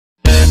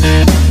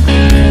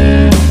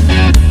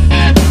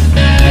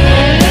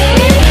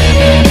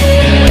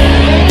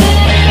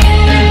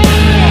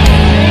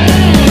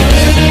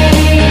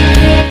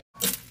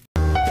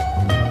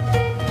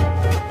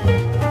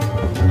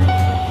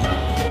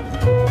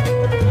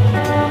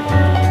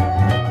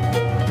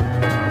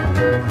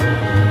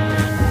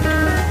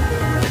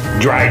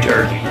Dry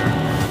turkey.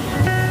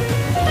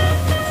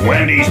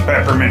 Wendy's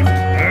peppermint.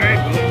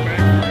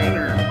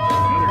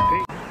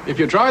 If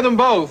you try them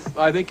both,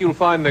 I think you'll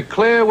find the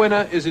clear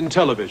winner is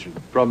Intellivision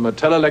from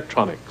Mattel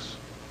Electronics.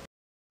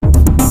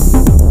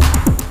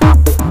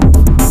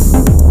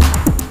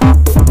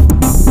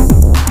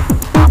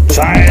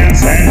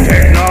 Science and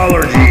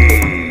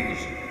technologies.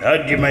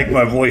 How'd you make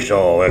my voice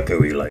all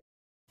echoey like?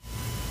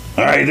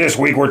 Alright, this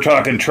week we're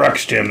talking truck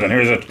stems, and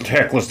here's a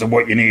tech list of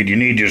what you need. You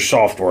need your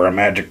software,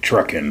 Imagic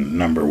Truckin,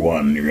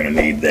 #1. You're going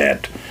to need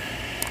that.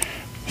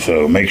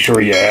 So make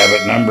sure you have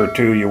it.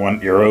 #2, you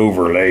want your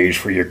overlays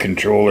for your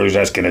controllers.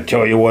 That's going to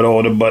tell you what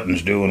all the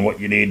buttons do and what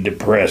you need to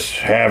press.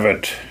 Have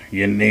it.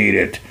 You need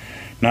it.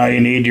 Now you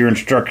need your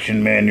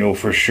instruction manual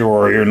for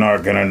sure. You're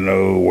not going to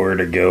know where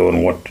to go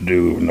and what to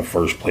do in the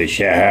first place.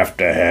 You have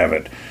to have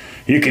it.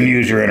 You can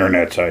use your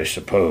internets, I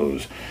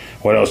suppose.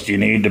 What else do you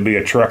need to be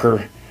a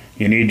trucker?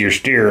 You need your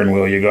steering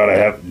wheel. You got to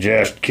have...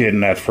 Just kidding,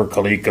 that's for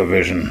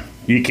ColecoVision.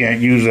 You can't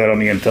use that on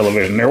the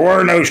Intellivision. There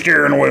were no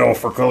steering wheel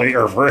for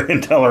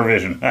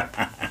Intellivision.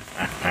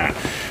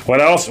 What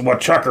else?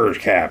 What trucker's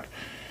cap?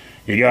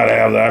 You got to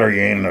have that or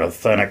you ain't an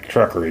authentic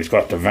trucker. He's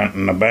got the vent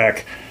in the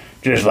back,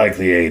 just like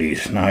the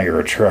 80s. Now you're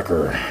a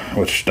trucker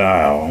with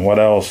style. What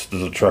else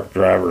does a truck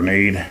driver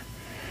need?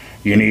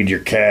 You need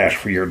your cash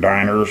for your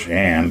diners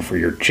and for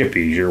your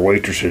chippies, your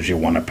waitresses you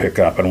want to pick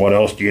up. And what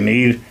else do you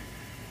need?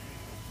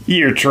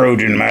 Your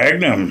Trojan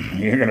Magnum.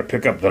 You're going to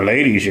pick up the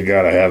ladies, you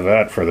got to have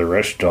that for the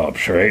rest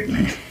stops, right?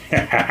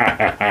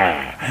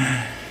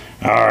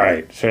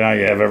 Alright, so now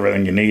you have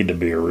everything you need to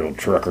be a real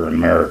trucker in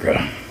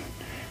America.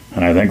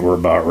 And I think we're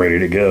about ready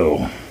to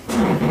go.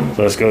 So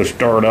let's go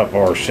start up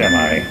our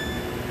semi.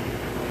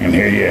 And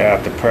here you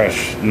have to press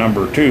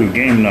 #2,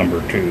 game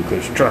 #2,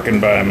 because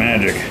Truckin by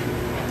Imagic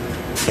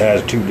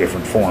has two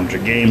different forms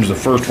of games. The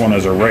first one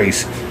is a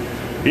race.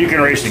 You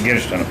can race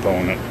against an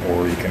opponent,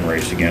 or you can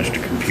race against a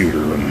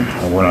computer,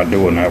 and we're not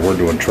doing that. We're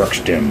doing truck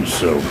stems.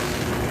 So,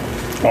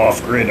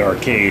 off-grid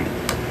arcade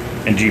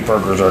in G.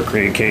 Parker's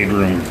arcade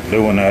room,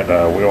 doing that.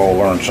 We all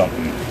learned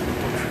something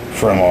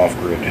from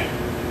off-grid,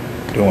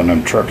 doing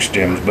them truck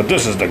stems. But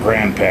this is the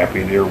Grand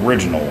Pappy, the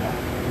original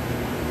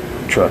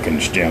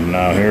trucking stem.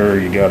 Now here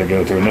you got to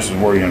go through, and this is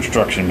where your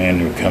instruction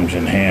manual comes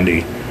in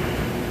handy.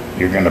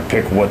 You're going to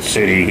pick what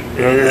city,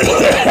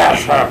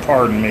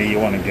 pardon me, you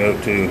want to go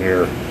to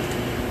here.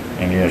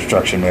 And your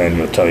instruction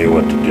manual will tell you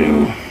what to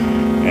do.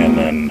 And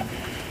then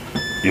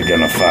you're going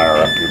to fire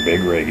up your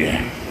big rig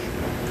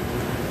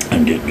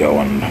and get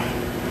going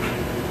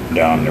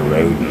down the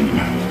road.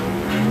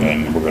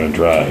 And we're going to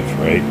drive,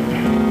 right?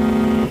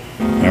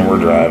 And we're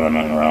driving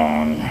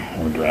along.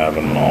 We're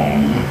driving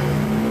along.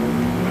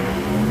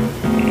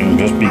 And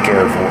just be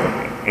careful.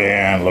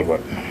 And look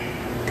what...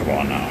 Come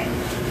on now.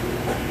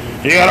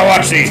 You got to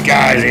watch these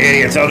guys, the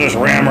idiots. They'll just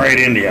ram right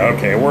into you.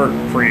 Okay, we're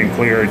free and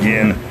clear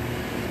again.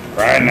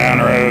 Riding down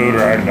the road,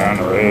 riding down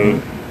the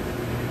road.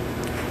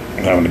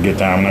 I'm having to get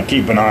down. Now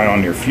keep an eye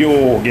on your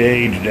fuel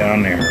gauge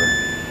down there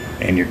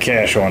and your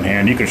cash on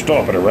hand. You can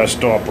stop at a rest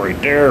stop right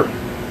there.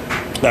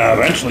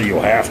 Eventually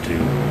you'll have to.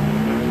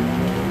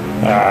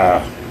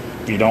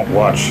 If you don't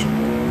watch,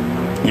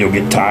 you'll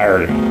get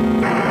tired.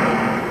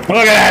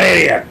 Look at that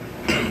idiot.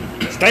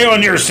 Stay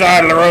on your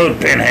side of the road,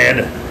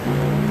 pinhead.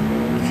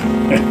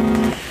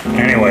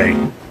 Anyway,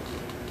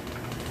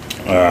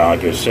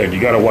 like I said, you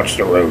got to watch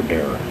the road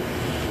there.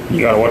 You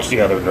gotta watch the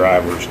other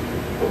drivers.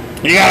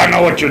 You gotta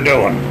know what you're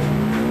doing.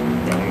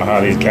 I don't know how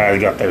these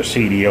guys got their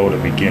CDO to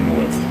begin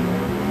with.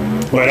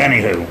 But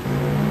anywho,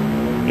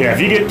 yeah, if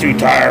you get too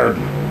tired,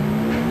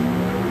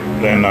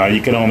 then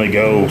you can only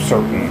go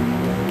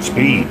certain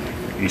speed.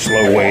 You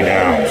slow way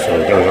down. So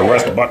there's a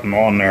rest button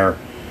on there.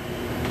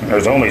 And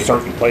there's only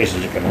certain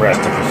places you can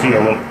rest. If you see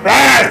a little...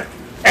 Ah!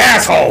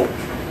 Asshole!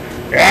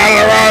 Get out of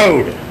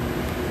the road!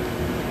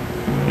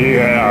 You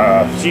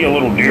see a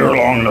little deer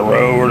along the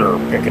road or a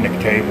picnic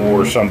table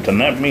or something,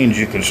 that means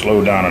you can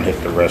slow down and hit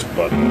the rest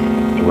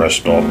button, the rest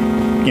stop,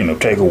 you know,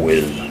 take a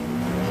whiz.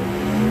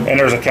 And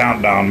there's a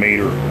countdown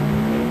meter.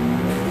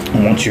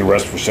 And once you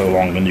rest for so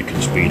long, then you can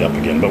speed up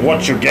again. But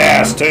watch your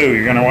gas too,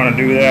 you're going to want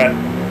to do that.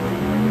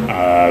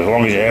 As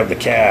long as you have the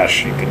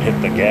cash, you can hit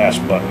the gas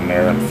button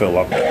there and fill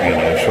up, you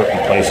know, certain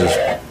places.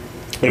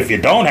 If you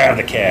don't have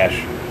the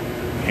cash,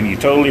 and you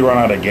totally run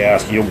out of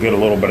gas, you'll get a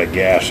little bit of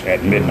gas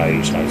at midnight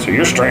each night. So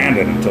you're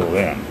stranded until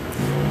then.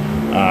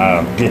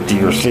 Get to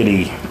your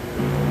city.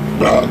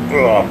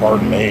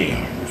 Pardon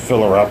me.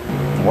 Fill her up.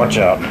 Watch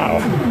out now.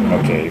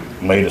 Okay,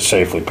 made it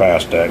safely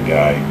past that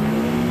guy.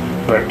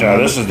 But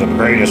this is the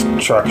greatest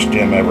truck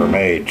stem ever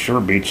made.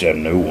 Sure beats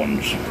them new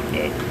ones.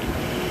 The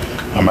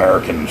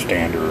American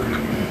standard,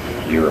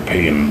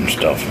 European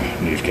stuff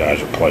these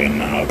guys are playing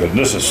now. Because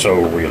this is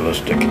so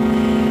realistic.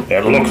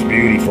 It looks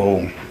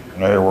beautiful.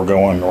 There we're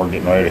going, we're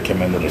getting ready to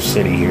come into the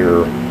city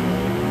here,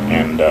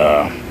 and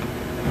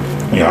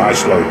yeah, I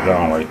slowed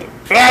down right there.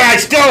 But I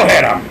still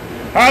hit him!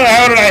 How the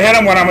hell did I hit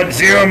him when I'm at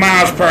 0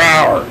 miles per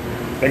hour?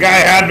 The guy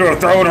had to have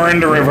thrown her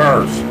into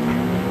reverse.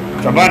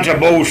 It's a bunch of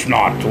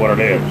bullschnott's what it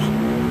is.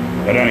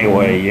 But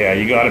anyway, yeah,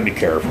 you gotta be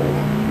careful.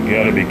 You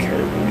gotta be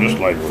careful, just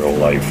like real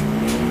life.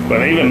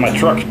 But even my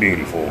truck's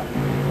beautiful.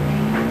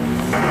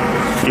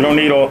 You don't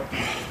need all...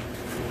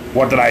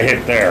 What did I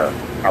hit there?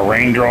 A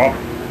raindrop?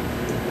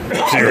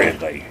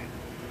 Seriously.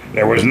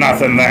 There was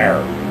nothing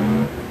there.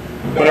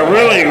 But a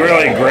really,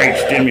 really great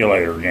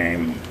stimulator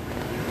game.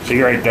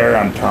 See right there,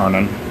 I'm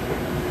turning.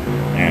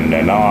 And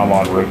now I'm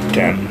on Route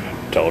 10.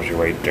 Tells you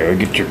right there,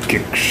 get your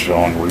kicks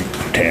on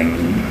Route 10.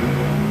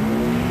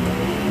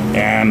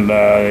 And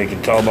you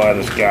can tell by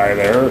this guy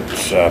there,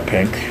 it's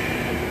pink.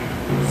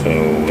 So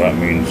that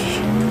means,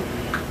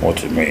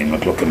 what's it mean?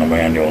 Let's look in the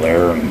manual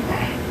there, and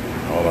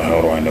how the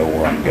hell do I know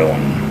where I'm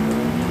going?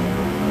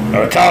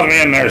 It tells me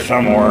in there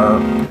somewhere.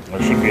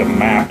 There should be a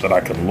map that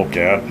I can look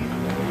at.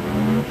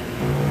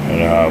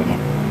 And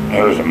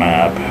there's a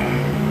map.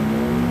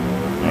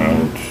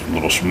 It's a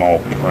little small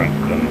print,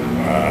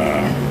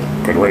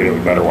 and could read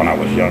it better when I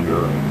was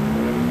younger.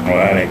 Well,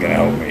 that ain't gonna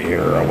help me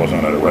here. I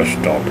wasn't at a rest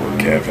stop or a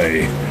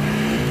cafe.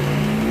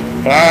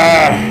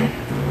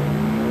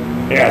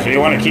 Yeah, so you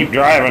want to keep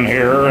driving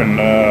here, and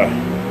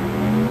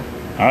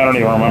I don't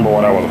even remember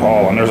what I was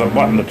hauling. There's a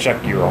button to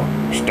check your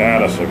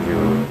status of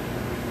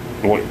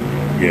what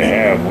you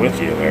have with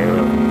you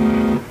there.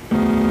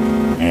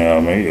 Yeah,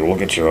 maybe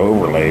look at your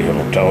overlay.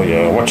 It'll tell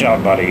you, watch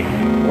out, buddy.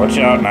 Watch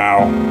out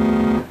now.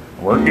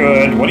 We're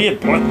good. What are you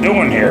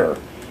doing here?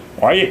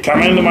 Why are you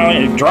coming into my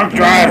lane? Drunk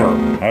driver.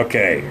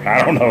 Okay,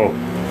 I don't know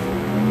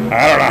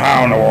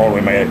how in the world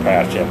we made it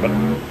past yet, but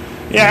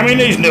yeah, I mean,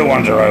 these new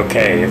ones are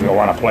okay if you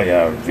want to play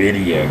a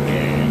video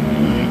game.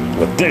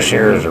 But this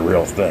here is a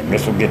real thing.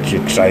 This will get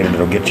you excited.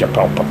 It'll get you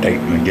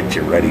palpitating and get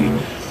you ready.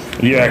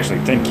 You actually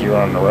think you're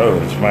on the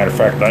road. As a matter of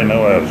fact, I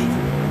know I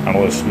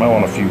was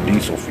smelling a few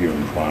diesel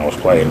fumes when I was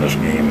playing this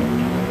game.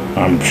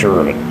 I'm sure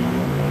of it.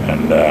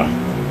 And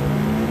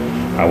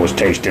I was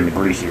tasting the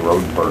greasy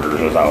road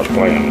burgers as I was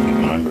playing,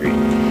 getting hungry.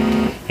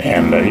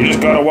 And you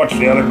just gotta watch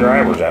the other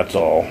drivers, that's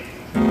all.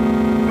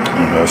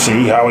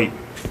 See how he...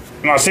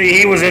 Now see,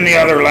 he was in the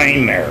other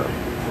lane there.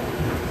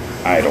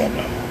 I don't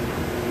know.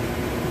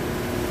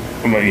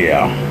 But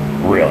yeah,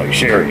 really,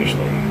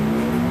 seriously.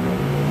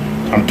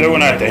 I'm doing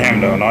that to him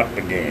though, not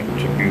the game.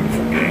 It's a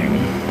beautiful game.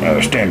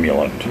 A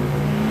stimulant.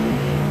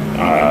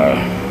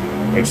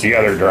 It's the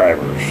other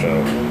drivers,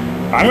 so...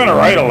 I'm going to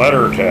write a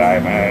letter to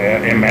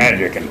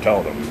Imagic and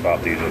tell them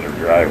about these other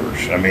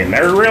drivers. I mean,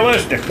 they're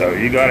realistic, though.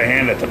 You got to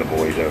hand it to the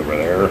boys over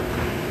there.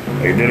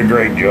 They did a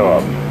great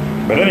job.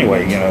 But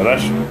anyway, you know,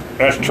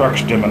 that's Truck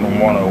Stimming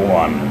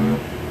 101.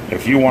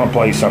 If you want to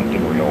play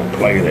something real,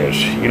 play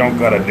this. You don't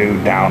got to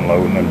do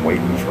downloading and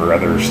waiting for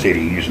other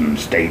cities and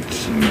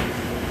states and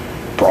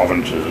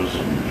provinces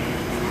and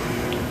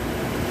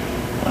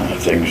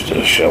things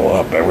to show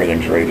up.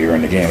 Everything's right here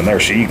in the game. And there,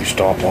 see, you can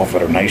stop off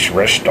at a nice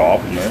rest stop,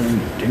 and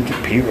there you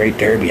can pee right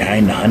there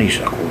behind the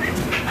honeysuckles and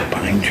the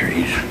pine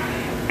trees.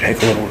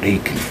 Take a little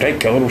leak,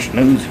 take a little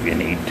snooze if you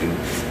need to.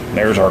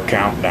 There's our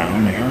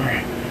countdown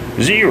there.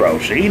 0.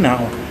 See,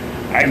 now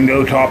I can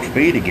go top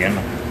speed again.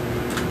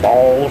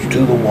 Balls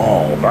to the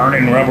wall,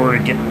 burning rubber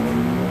to get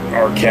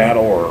our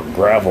cattle or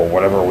gravel,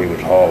 whatever we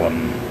was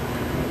hauling,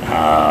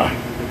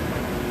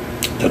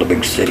 to the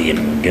big city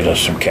and get us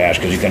some cash,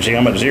 because you can see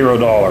I'm at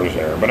 $0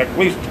 there, but at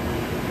least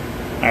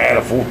I had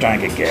a full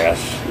tank of gas,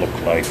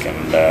 looked like,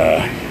 and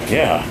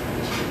yeah,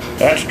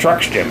 that's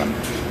Truck Stimming.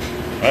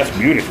 That's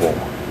beautiful.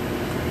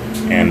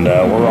 And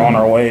we're on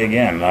our way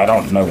again. I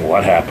don't know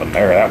what happened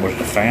there. That was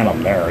the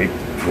Phantom there.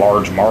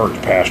 Large Marge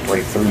passed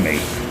right through me.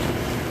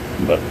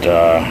 But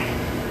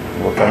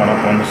we're coming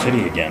up on the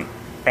city again.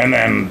 And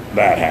then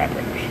that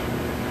happens.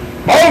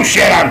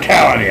 Bullshit, I'm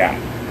telling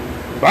you!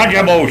 Bunch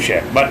of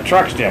bullshit, but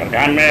Truck Stimming.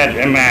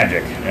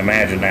 Imagic.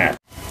 Imagine that.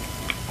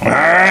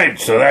 Alright,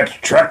 so that's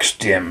Truck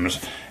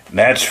Stims.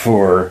 That's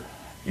for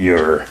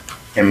your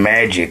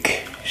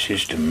Imagic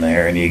system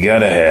there. And you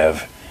gotta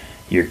have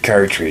your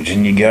cartridge.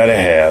 And you gotta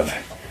have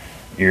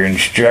your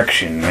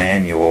instruction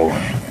manual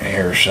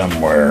here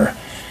somewhere.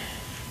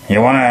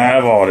 You wanna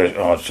have all this.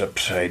 Oh, it's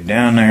upside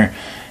down there.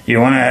 You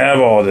want to have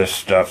all this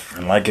stuff,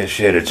 and like I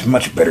said, it's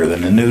much better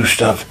than the new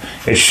stuff.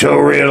 It's so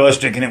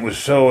realistic, and it was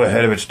so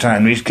ahead of its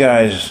time. These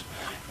guys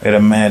at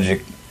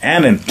Imagic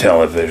and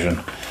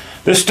Intellivision,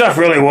 this stuff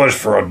really was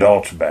for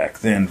adults back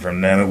then.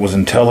 From them, it was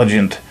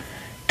intelligent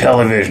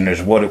television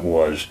is what it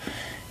was.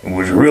 It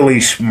was really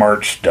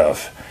smart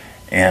stuff,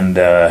 and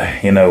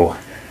you know,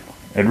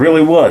 it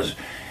really was.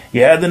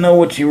 You had to know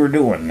what you were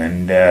doing,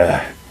 and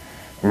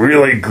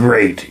really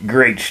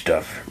great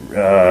stuff.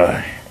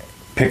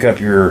 Pick up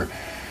your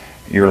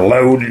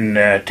load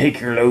and take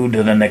your load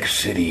to the next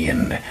city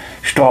and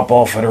stop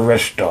off at a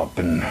rest stop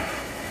and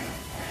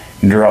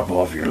drop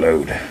off your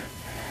load.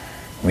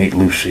 Meet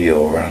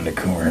Lucille around the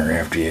corner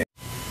after you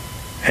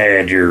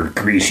had your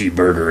greasy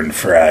burger and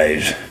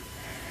fries.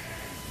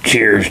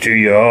 Cheers to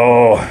you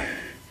all.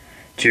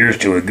 Cheers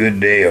to a good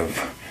day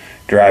of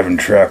driving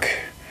truck,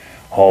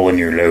 hauling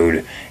your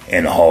load,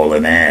 and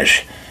hauling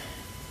ass.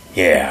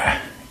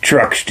 Yeah,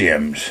 Truck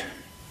Stims.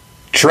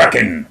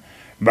 Truckin'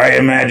 by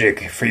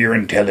Imagic for your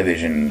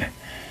Intellivision.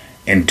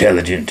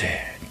 Intelligent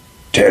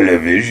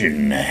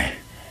television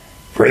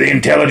for For the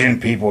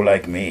intelligent people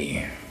like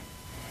me.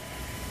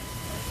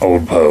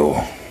 Old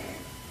Poe.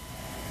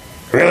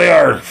 Really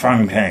are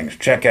fun things.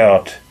 Check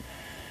out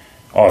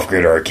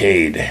Off-Grid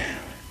Arcade.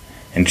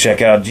 And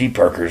check out G.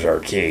 Parker's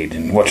Arcade.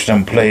 And watch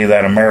them play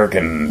that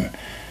American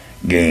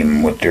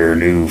game with their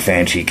new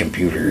fancy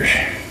computers.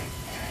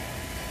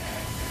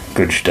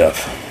 Good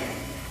stuff.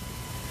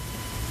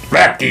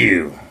 Back to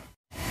you.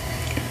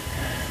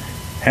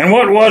 And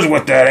what was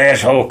with that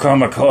asshole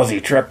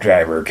kamikaze truck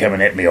driver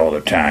coming at me all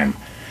the time?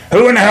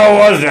 Who in the hell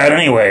was that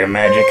anyway,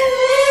 Imagic?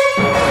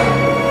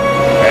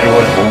 That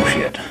was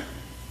bullshit.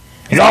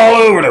 He's all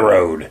over the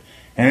road,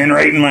 and then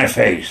right in my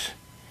face.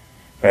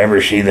 If I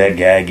ever see that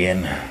guy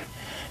again,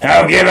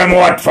 I'll give him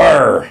what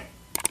for.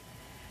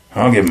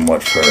 I'll give him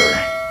what for.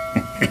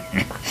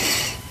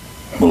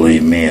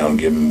 Believe me, I'll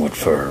give him what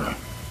for.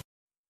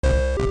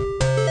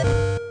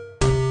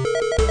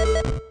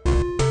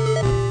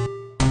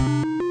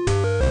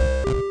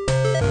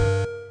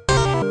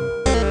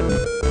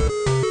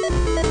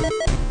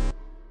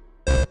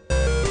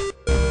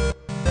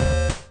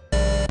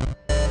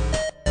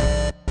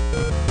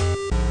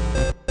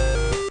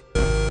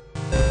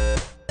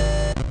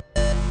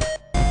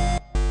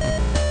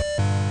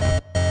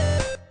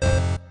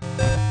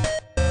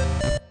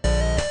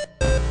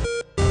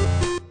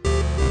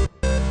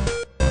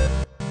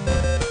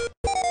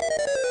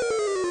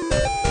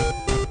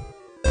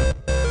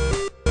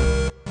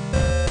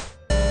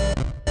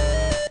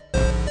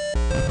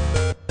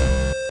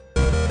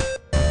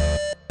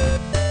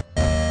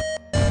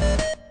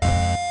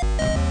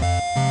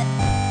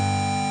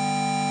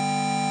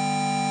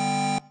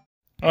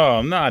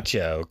 Oh,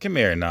 Nacho. Come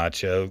here,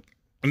 Nacho.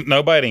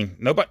 No biting.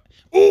 No bite.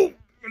 Ooh,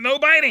 no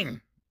biting.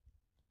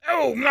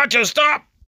 Oh, Nacho, stop.